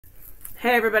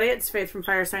Hey everybody, it's Faith from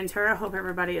Fire Sign Tarot. Hope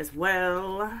everybody is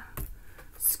well.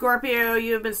 Scorpio,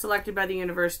 you have been selected by the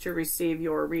universe to receive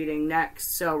your reading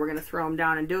next. So we're going to throw them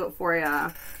down and do it for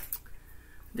you.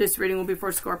 This reading will be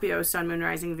for Scorpio, Sun, Moon,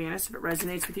 Rising, Venus. If it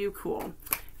resonates with you, cool.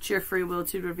 It's your free will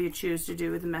to do whatever you choose to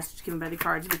do with the message given by the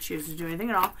cards. If you choose to do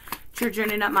anything at all, it's your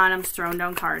journey, not mine. I'm just throwing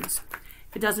down cards.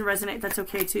 If it doesn't resonate, that's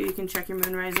okay too. You can check your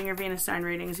Moon, Rising, or Venus sign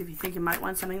readings if you think you might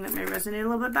want something that may resonate a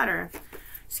little bit better.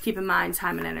 Just keep in mind,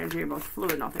 time and energy are both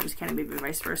fluid, and all things can be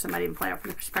vice versa. Might even play out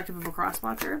from the perspective of a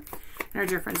cross-watcher. And our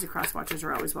dear friends, the cross-watchers,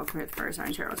 are always welcome here at the Fire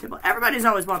Sign Tarot table. Everybody's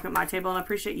always welcome at my table, and I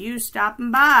appreciate you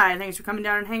stopping by. Thanks for coming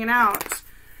down and hanging out.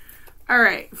 All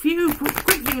right, a few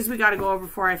quick things we got to go over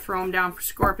before I throw them down for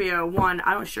Scorpio. One,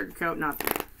 I don't sugarcoat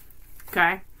nothing.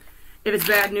 Okay? If it's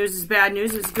bad news, it's bad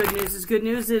news. If it's good news, it's good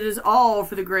news. It is all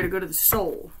for the greater good of the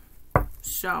soul.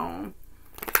 So,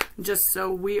 just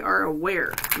so we are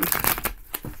aware.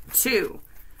 2,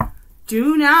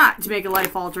 do not make a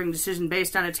life-altering decision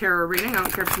based on a tarot reading. I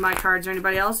don't care if it's my cards or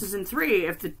anybody else's. And 3,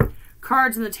 if the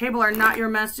cards on the table are not your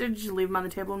message, leave them on the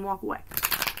table and walk away.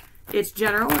 It's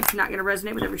general. It's not going to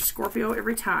resonate with every Scorpio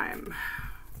every time.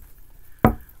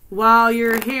 While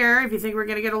you're here, if you think we're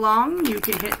going to get along, you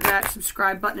can hit that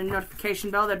subscribe button and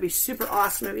notification bell. That'd be super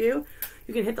awesome of you.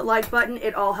 You can hit the like button.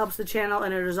 It all helps the channel,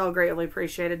 and it is all greatly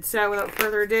appreciated. So without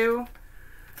further ado,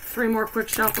 3 more quick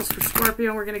shuffles for Scorpio,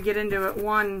 and we're going to get into it.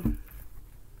 1,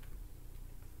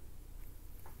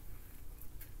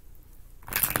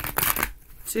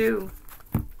 2,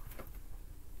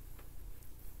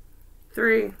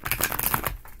 3,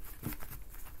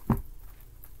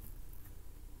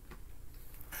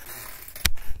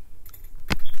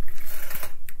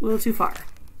 'Little too far.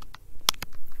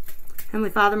 Heavenly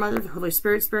Father, Mother, the Holy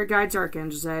Spirit, Spirit Guides,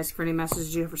 Archangels, I ask for any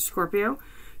messages you have for Scorpio,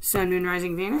 Sun, Moon,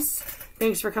 Rising, Venus.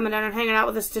 Thanks for coming down and hanging out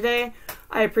with us today.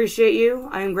 I appreciate you.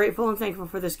 I am grateful and thankful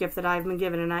for this gift that I've been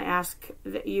given, and I ask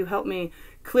that you help me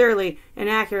clearly and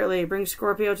accurately bring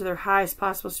Scorpio to their highest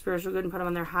possible spiritual good and put them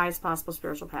on their highest possible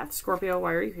spiritual path. Scorpio,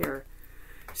 why are you here?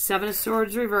 7 of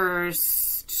Swords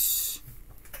reversed.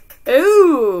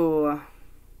 Ooh!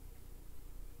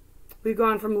 We've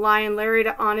gone from Lion Larry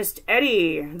to Honest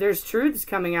Eddie. There's truths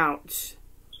coming out.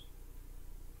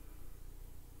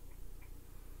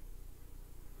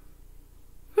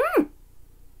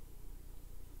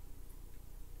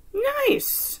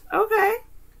 Nice. Okay.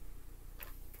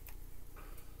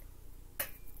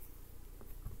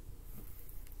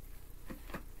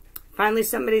 Finally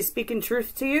somebody's speaking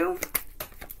truth to you?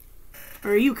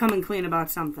 Or are you coming clean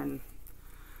about something?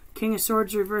 King of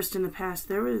Swords reversed in the past.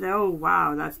 There was, oh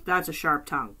wow, that's a sharp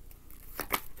tongue.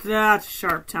 That's a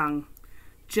sharp tongue.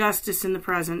 Justice in the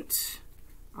present.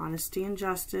 Honesty and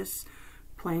justice.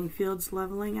 Playing fields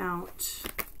leveling out.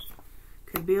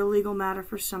 Could be a legal matter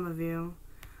for some of you.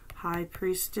 High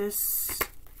Priestess.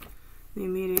 The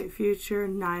immediate future.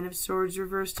 9 of Swords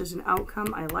reversed as an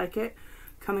outcome. I like it.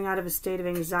 Coming out of a state of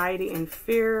anxiety and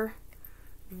fear.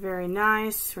 Very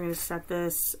nice. We're going to set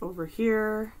this over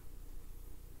here.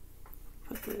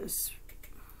 Put this.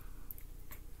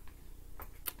 I'm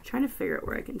trying to figure out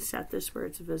where I can set this where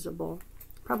it's visible.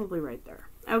 Probably right there.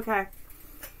 Okay.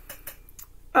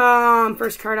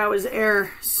 First card out was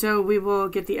air. So we will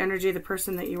get the energy of the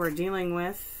person that you are dealing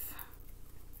with.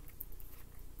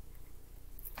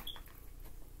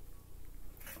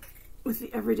 With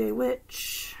the Everyday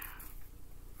Witch.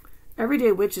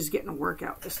 Everyday Witch is getting a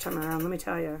workout this time around, let me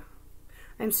tell you.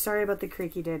 I'm sorry about the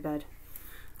creaky daybed.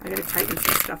 I gotta tighten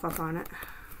some stuff up on it.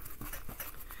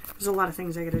 There's a lot of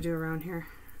things I gotta do around here.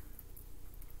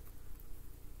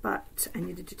 But I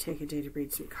needed to take a day to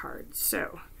read some cards.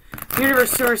 So,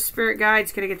 Universe, Source, Spirit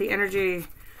Guides, gotta get the energy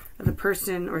of the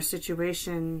person or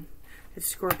situation that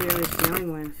Scorpio is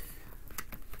dealing with.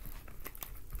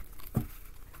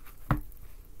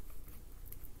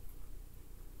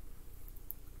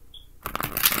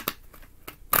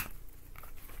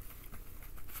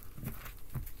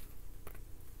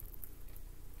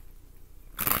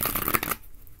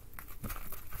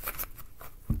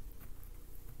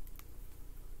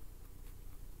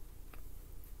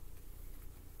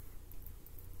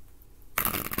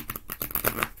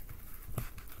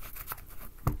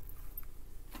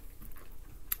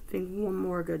 I think one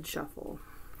more good shuffle.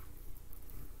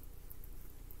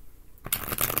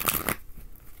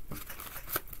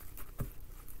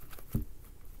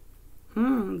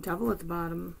 Double at the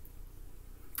bottom.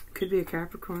 Could be a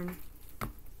Capricorn.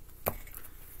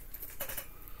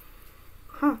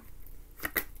 Huh.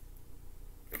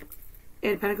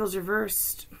 8 of Pentacles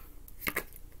reversed.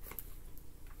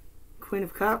 Queen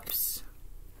of Cups.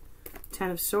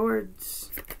 10 of Swords.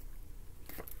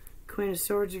 Queen of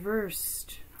Swords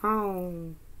reversed.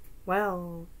 Oh,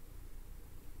 well.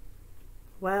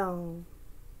 Well.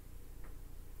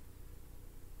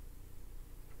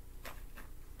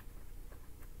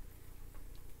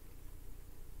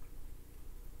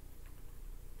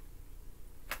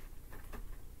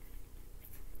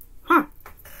 Huh.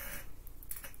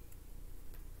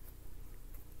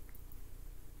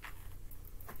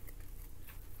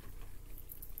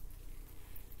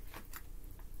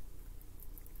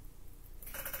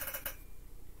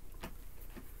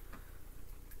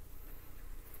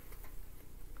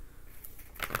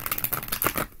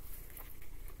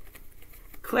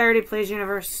 Clarity, please,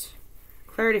 universe.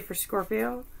 Clarity for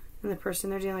Scorpio and the person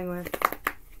they're dealing with.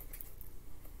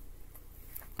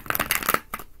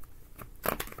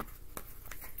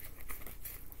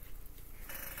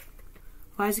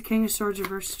 Why is the King of Swords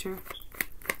reversed here?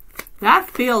 That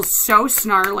feels so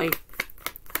snarly.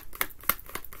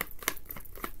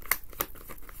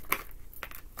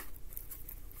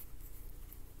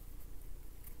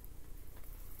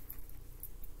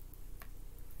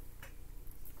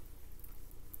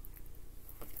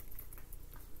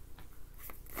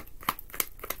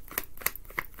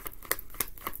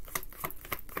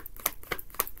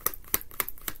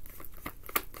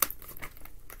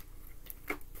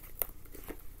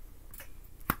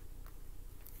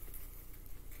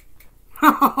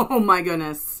 Oh my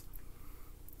goodness.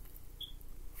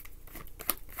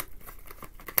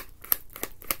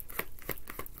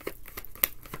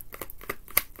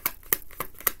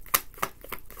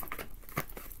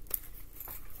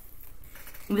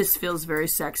 This feels very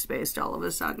sex-based all of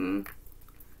a sudden.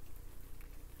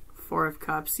 Four of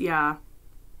Cups, yeah.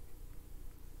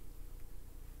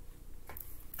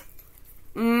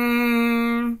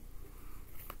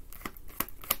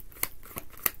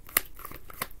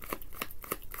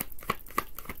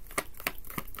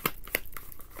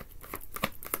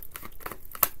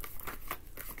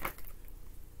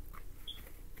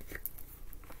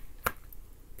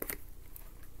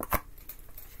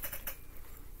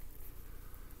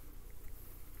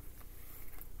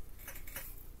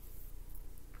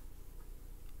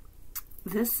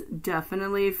 This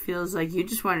definitely feels like you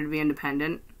just wanted to be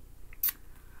independent.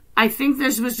 I think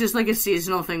this was just like a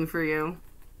seasonal thing for you.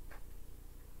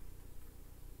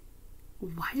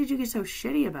 Why did you get so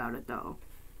shitty about it, though?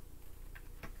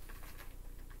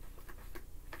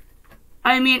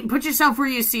 I mean, put yourself where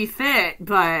you see fit,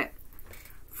 but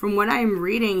from what I'm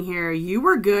reading here, you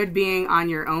were good being on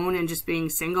your own and just being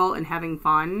single and having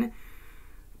fun.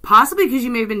 Possibly because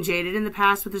you may have been jaded in the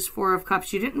past with this Four of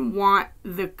Cups. You didn't want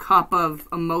the cup of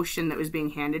emotion that was being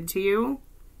handed to you.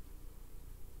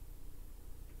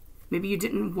 Maybe you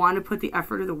didn't want to put the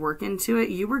effort or the work into it.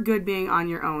 You were good being on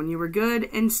your own. You were good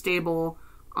and stable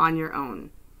on your own.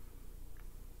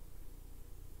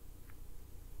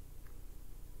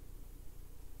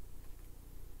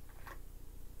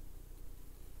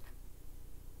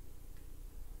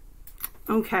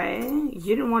 Okay,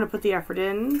 you didn't want to put the effort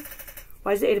in.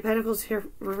 Why is the Eight of Pentacles here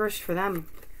reversed for them?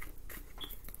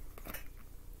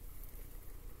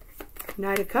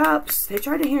 Knight of Cups. They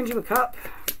tried to hand you a cup.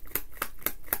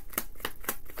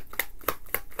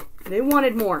 They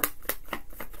wanted more.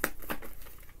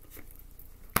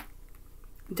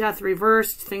 Death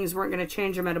reversed. Things weren't going to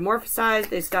change or metamorphosize.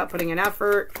 They stopped putting in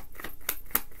effort.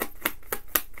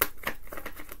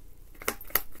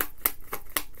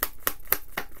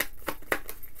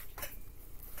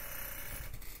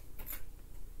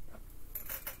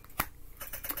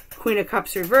 Queen of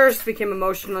Cups reversed, became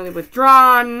emotionally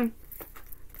withdrawn.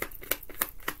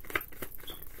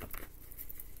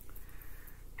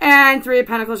 And Three of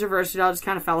Pentacles reversed, it all just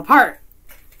kind of fell apart.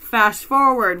 Fast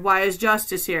forward, why is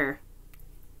Justice here?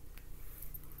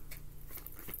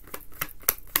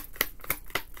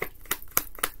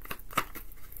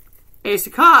 Ace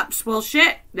of Cups, well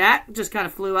shit, that just kind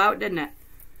of flew out, didn't it?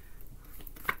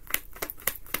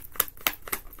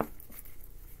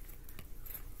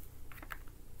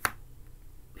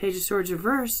 Page of Swords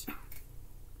reversed.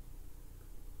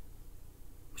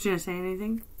 Was she gonna say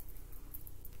anything?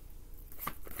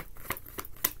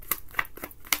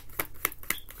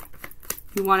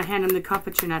 You want to hand him the cup,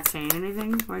 but you're not saying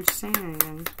anything? Why aren't you saying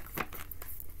anything?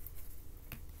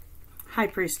 High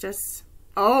Priestess.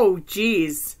 Oh,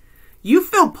 geez. You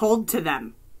feel pulled to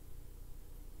them.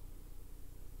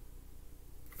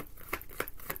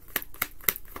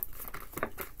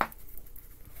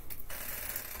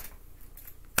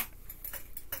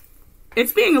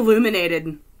 It's being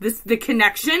illuminated. The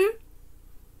connection,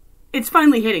 it's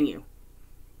finally hitting you.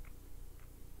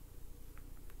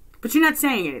 But you're not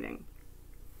saying anything.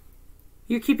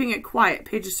 You're keeping it quiet.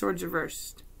 Page of Swords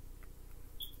reversed.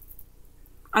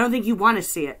 I don't think you want to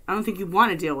see it. I don't think you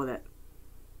want to deal with it.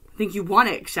 I think you want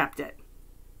to accept it.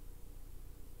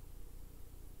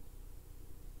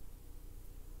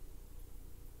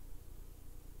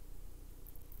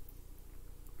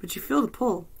 But you feel the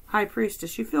pull. High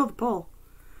Priestess, you feel the pull.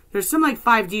 There's some like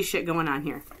 5D shit going on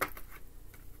here.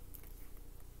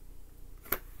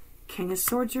 King of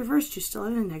Swords reversed. You still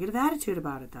have a negative attitude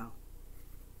about it, though.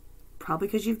 Probably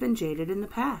because you've been jaded in the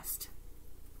past.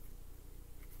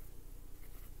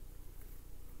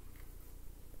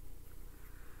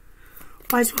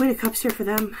 Why is Queen of Cups here for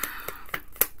them?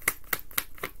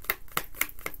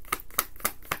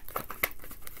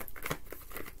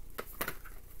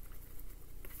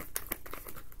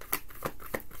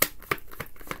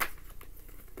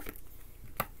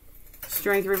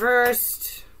 Strength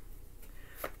reversed.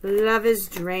 Love is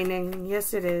draining.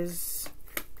 Yes, it is.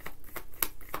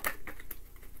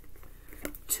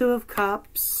 Two of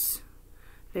Cups.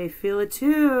 They feel it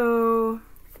too.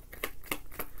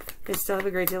 They still have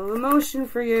a great deal of emotion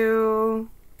for you.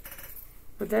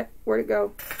 Where'd it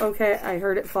go? Okay, I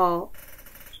heard it fall.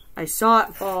 I saw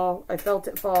it fall. I felt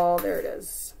it fall. There it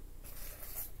is.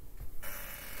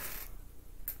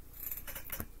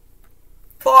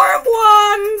 Four of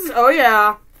Wands! Oh,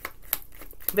 yeah.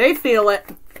 They feel it.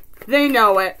 They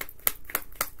know it.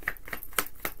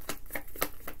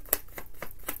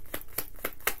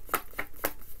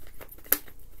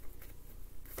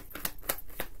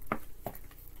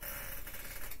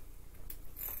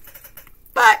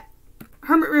 But,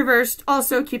 Hermit reversed,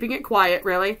 also keeping it quiet.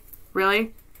 Really?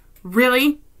 Really?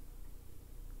 Really?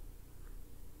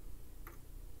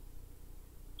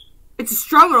 It's a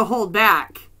struggle to hold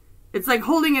back. It's like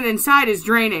holding it inside is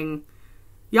draining.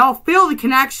 Y'all feel the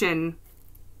connection.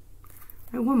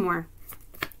 All right, one more.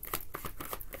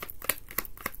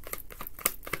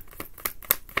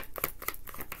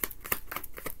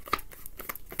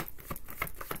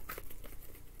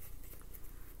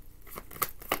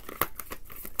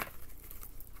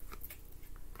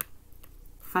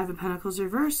 Five of Pentacles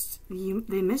reversed.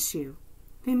 They miss you.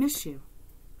 They miss you.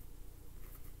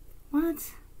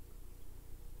 What?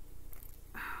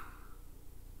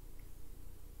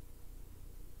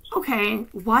 Okay,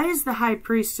 why is the High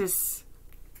Priestess...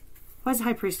 Why is the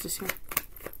High Priestess here?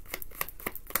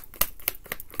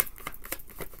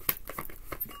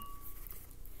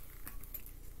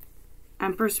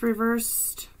 Empress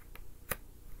reversed.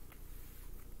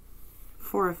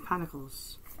 Four of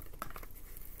Pentacles.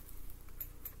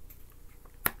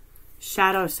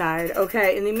 Shadow side.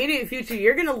 Okay, in the immediate future,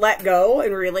 you're going to let go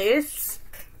and release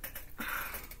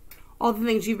all the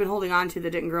things you've been holding on to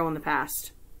that didn't grow in the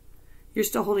past. You're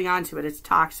still holding on to it. It's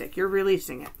toxic. You're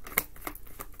releasing it.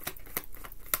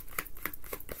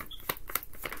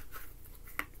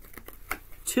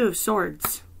 Two of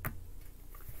Swords.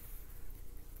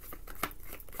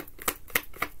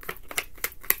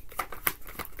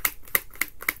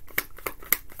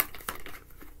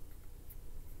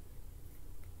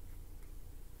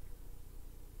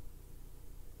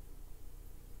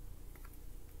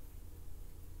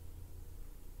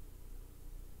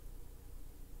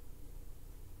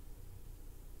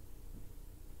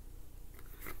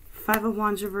 Five of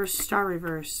Wands reversed, Star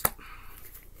reversed.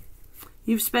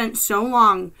 You've spent so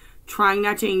long trying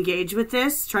not to engage with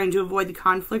this, trying to avoid the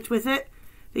conflict with it,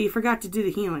 that you forgot to do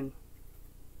the healing.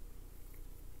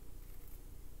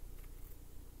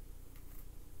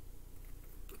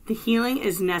 The healing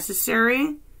is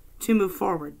necessary to move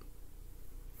forward.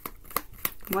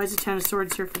 Why is the Ten of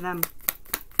Swords here for them?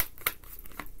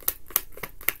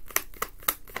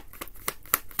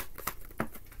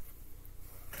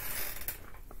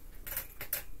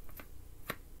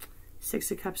 Six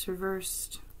of Cups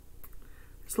reversed.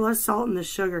 There's a lot of salt in this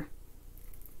sugar.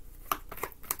 A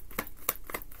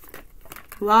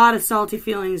lot of salty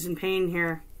feelings and pain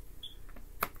here.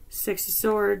 Six of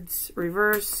Swords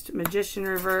reversed. Magician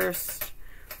reversed.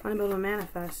 I want to be able to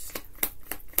manifest.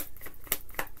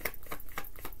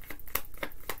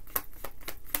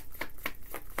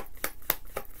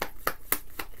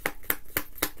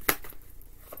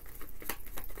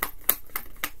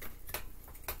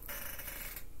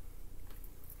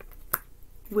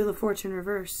 Wheel of Fortune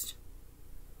reversed.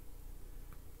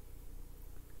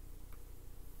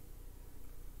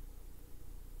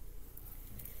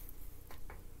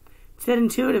 It's that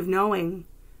intuitive knowing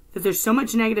that there's so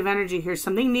much negative energy here.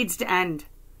 Something needs to end.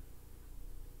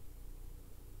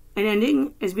 An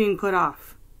ending is being put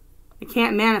off. It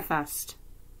can't manifest.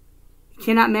 You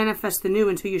cannot manifest the new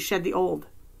until you shed the old.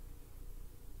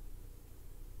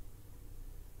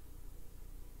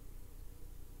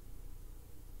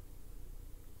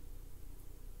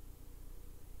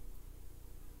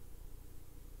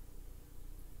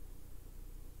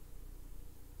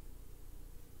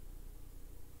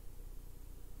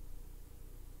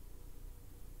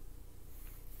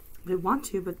 They want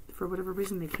to, but for whatever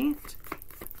reason they can't.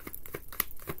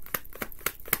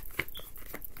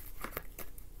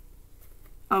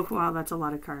 Oh, wow, that's a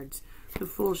lot of cards. The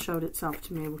Fool showed itself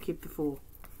to me. We'll keep the Fool.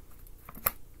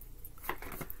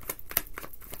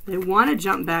 They want to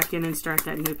jump back in and start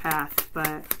that new path,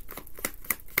 but...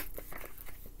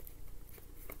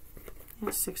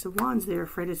 Yeah, Six of Wands. They're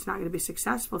afraid it's not going to be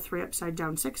successful. 3 upside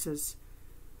down sixes.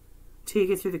 Until you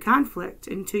get through the conflict.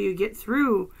 Until you get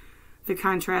through the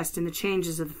contrast and the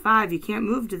changes of the 5, you can't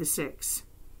move to the 6.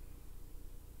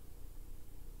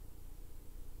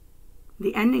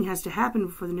 The ending has to happen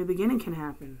before the new beginning can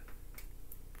happen.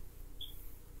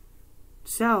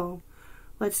 So,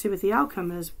 let's see what the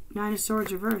outcome is. 9 of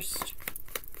Swords reversed.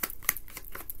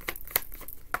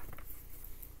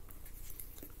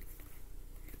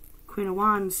 Queen of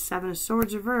Wands, 7 of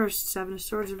Swords reversed, 7 of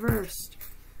Swords reversed,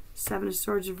 7 of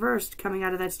Swords reversed, coming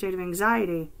out of that state of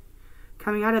anxiety.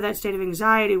 Coming out of that state of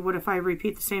anxiety, what if I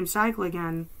repeat the same cycle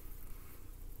again?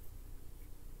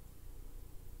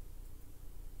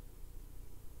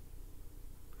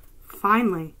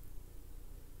 Finally,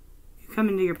 you come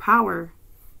into your power.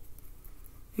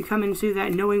 You come into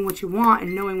that knowing what you want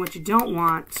and knowing what you don't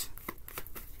want.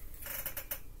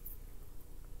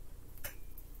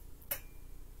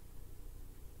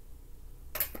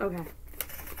 Okay.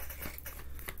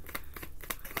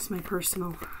 It's my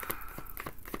personal.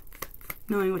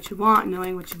 Knowing what you want,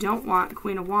 knowing what you don't want.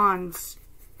 Queen of Wands.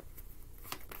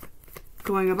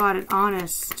 Going about it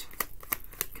honest.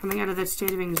 Coming out of that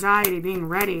state of anxiety, being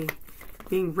ready.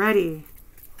 Being ready.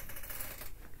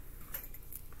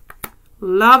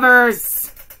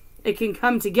 Lovers! It can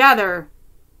come together.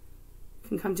 It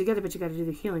can come together, but you got to do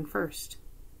the healing first.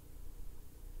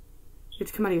 You have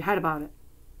to come out of your head about it.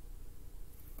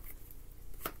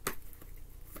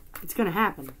 It's going to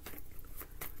happen.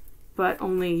 But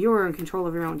only you're in control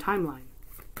of your own timeline.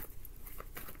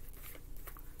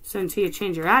 So until you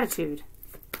change your attitude,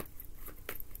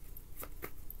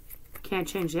 you can't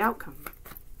change the outcome.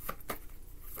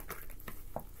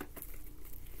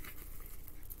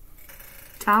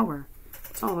 Tower.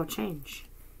 It's all about change.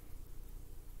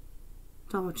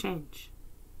 It's all about change.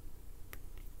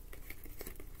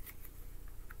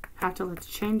 Have to let the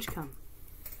change come.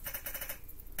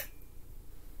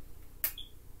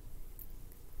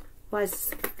 Why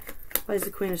is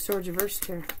the Queen of Swords reversed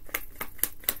here?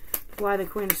 Why the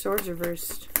Queen of Swords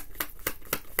reversed?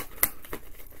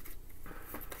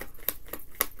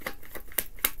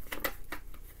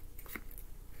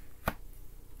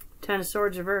 Ten of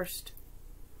Swords reversed.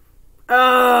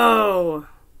 Oh!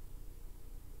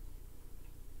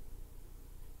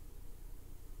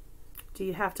 Do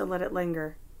you have to let it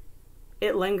linger?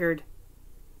 It lingered.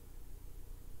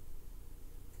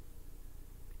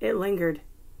 It lingered.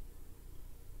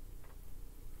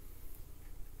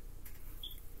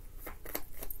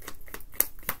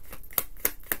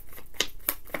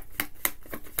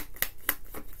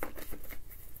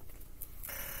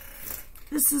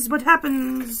 This is what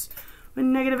happens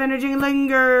when negative energy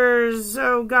lingers.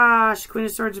 Oh gosh. Queen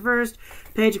of Swords reversed.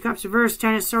 Page of Cups reversed.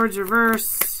 10 of Swords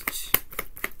reversed.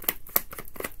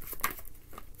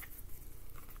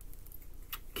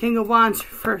 King of Wands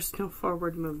reversed. No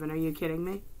forward movement. Are you kidding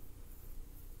me?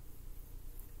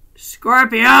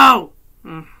 Scorpio!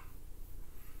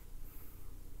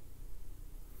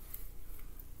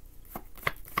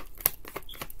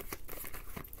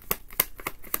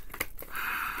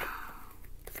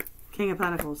 King of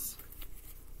Pentacles.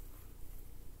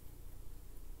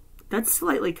 That's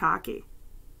slightly cocky.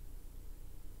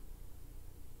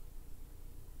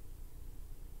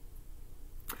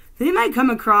 They might come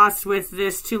across with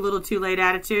this too little too late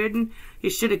attitude. You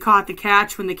should have caught the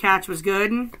catch when the catch was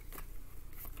good. Can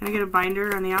I get a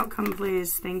binder on the outcome,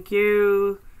 please? Thank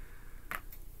you.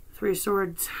 3 of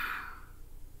Swords.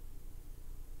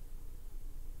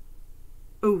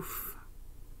 Oof.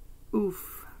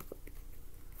 Oof.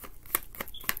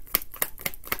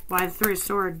 Why the 3 of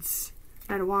Swords?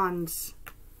 Knight of Wands.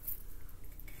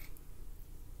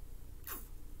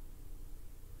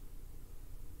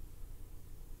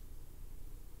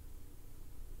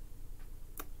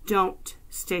 Don't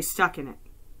stay stuck in it.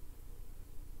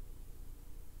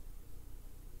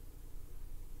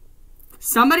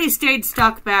 Somebody stayed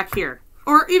stuck back here.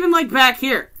 Or even like back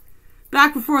here.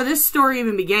 Back before this story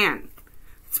even began.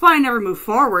 That's why I never moved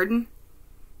forward.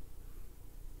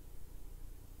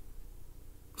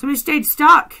 Somebody stayed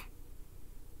stuck.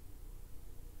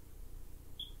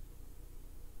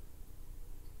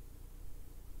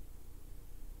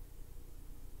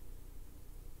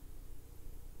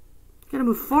 Gotta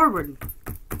move forward.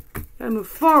 Gotta move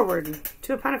forward.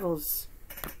 2 of Pentacles.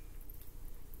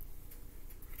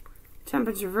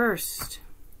 Temperance reversed.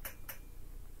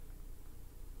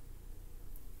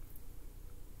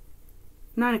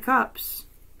 Nine of Cups.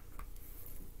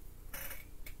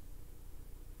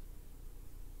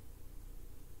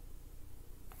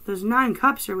 Those 9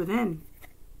 cups are within.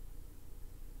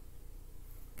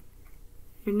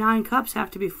 Your 9 cups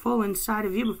have to be full inside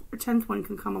of you before the 10th one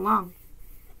can come along.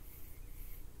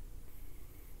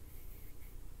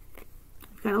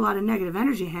 You've got a lot of negative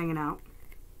energy hanging out.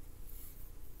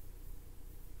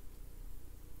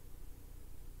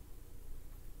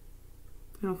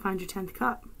 You don't find your 10th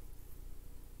cup.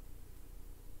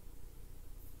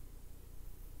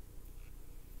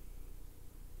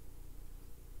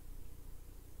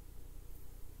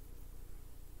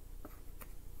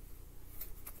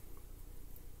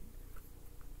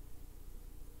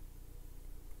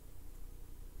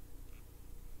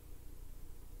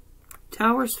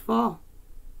 Towers fall.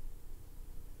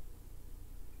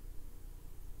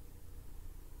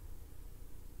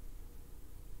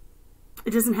 It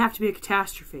doesn't have to be a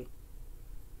catastrophe.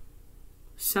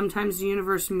 Sometimes the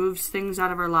universe moves things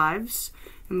out of our lives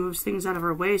and moves things out of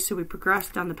our way so we progress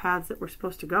down the paths that we're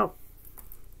supposed to go.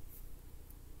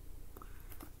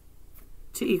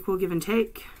 To equal give and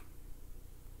take.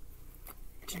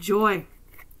 To joy.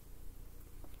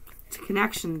 To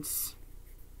connections.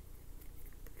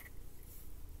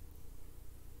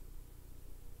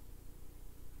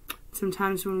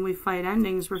 Sometimes when we fight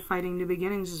endings, we're fighting new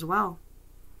beginnings as well.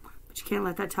 But you can't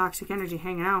let that toxic energy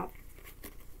hang out.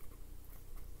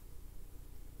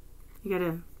 You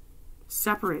gotta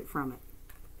separate from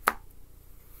it.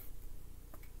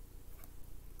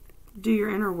 Do your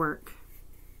inner work.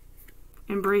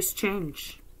 Embrace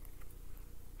change.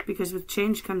 Because with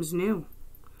change comes new.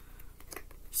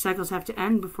 Cycles have to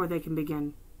end before they can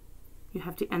begin. You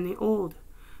have to end the old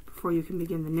before you can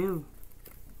begin the new.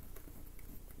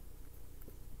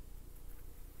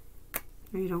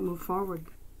 Or you don't move forward.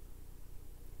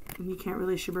 And you can't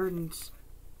release your burdens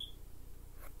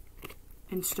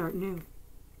and start new.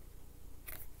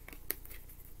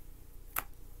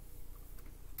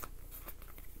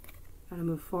 Gotta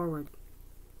move forward.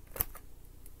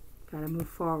 Gotta move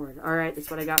forward. Alright, that's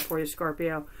what I got for you,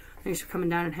 Scorpio. Thanks for coming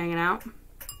down and hanging out.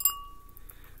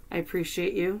 I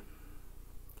appreciate you.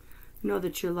 Know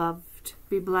that you're loved.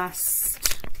 Be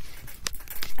blessed.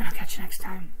 And I'll catch you next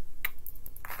time.